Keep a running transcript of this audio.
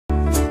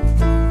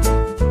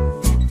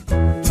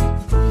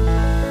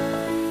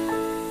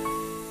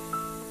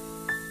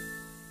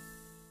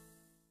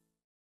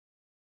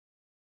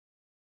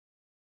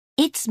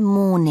It's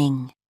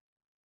morning.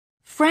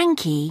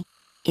 Frankie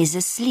is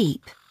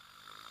asleep.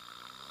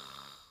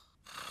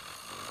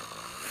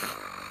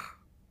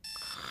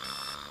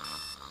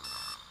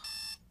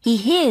 He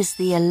hears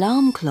the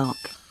alarm clock.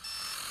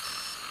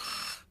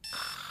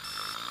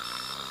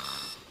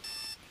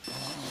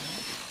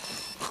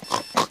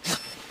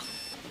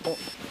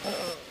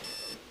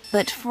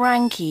 But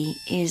Frankie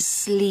is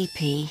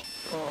sleepy.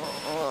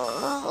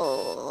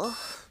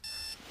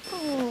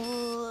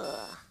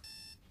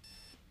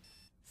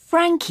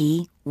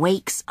 Frankie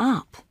wakes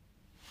up.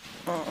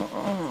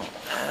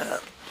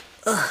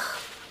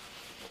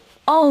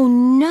 Oh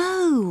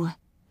no!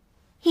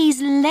 He's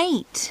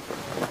late.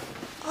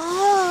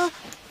 Oh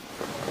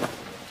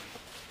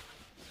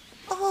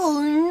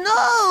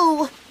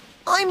no!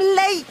 I'm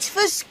late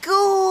for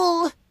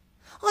school.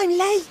 I'm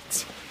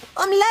late.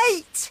 I'm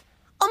late.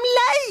 I'm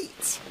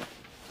late.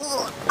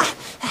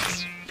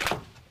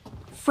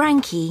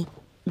 Frankie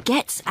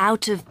gets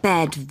out of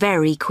bed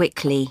very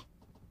quickly.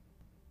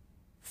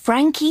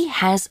 Frankie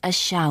has a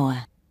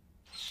shower.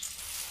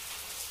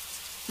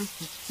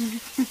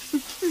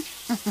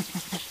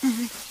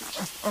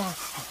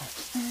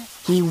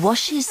 He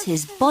washes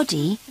his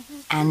body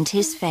and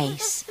his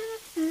face.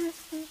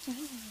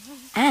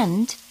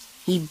 And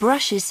he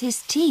brushes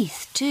his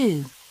teeth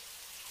too.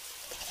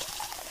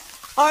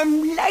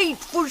 I'm late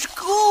for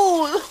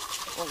school.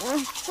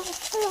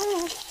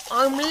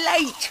 I'm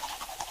late.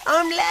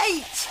 I'm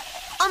late.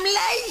 I'm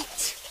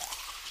late.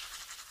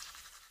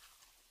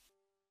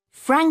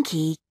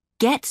 Frankie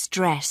gets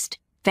dressed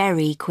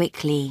very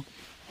quickly.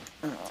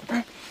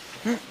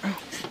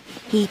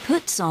 He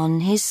puts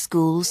on his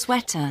school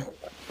sweater.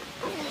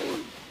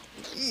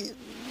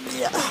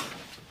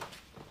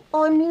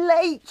 I'm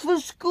late for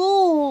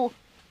school.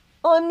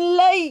 I'm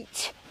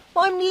late.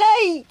 I'm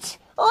late.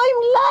 I'm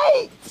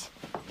late.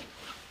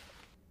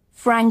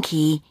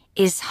 Frankie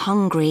is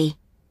hungry.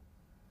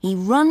 He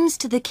runs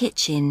to the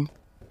kitchen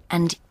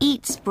and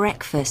eats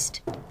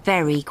breakfast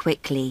very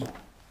quickly.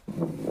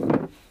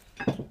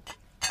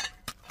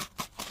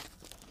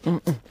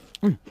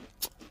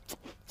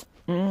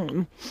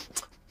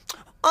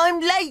 I'm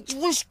late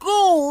for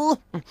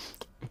school.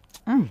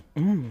 I'm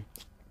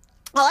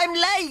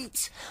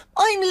late.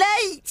 I'm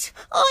late.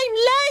 I'm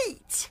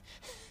late.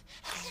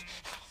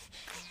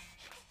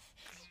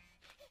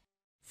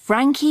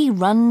 Frankie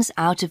runs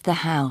out of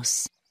the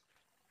house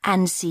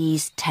and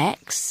sees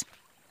Tex,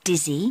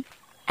 Dizzy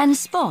and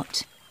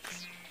Spot.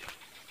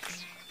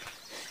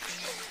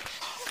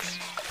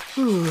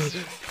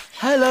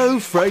 Hello,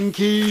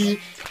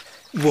 Frankie.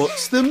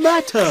 What's the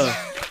matter?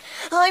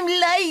 I'm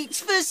late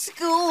for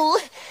school.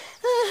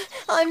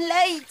 I'm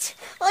late.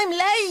 I'm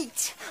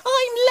late.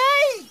 I'm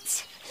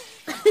late.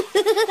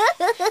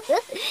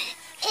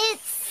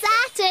 It's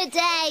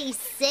Saturday,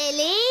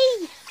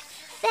 silly.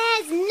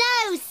 There's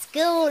no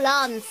school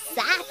on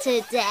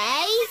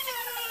Saturdays.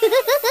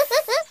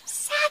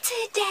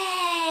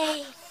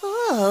 Saturday.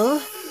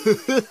 Oh.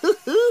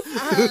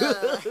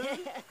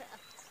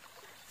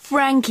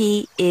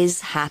 Frankie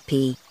is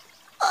happy.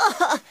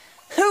 Oh,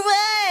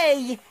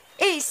 hooray!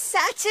 It's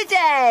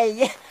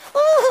Saturday.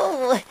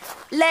 Oh,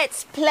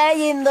 let's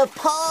play in the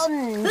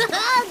pond.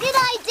 Oh, good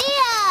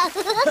idea.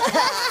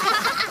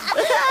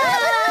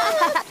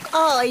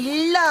 I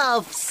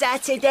love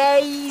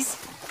Saturdays.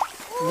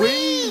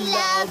 We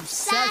love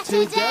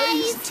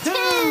Saturdays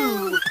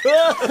too.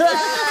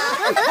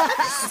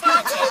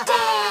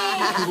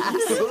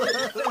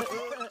 Saturdays!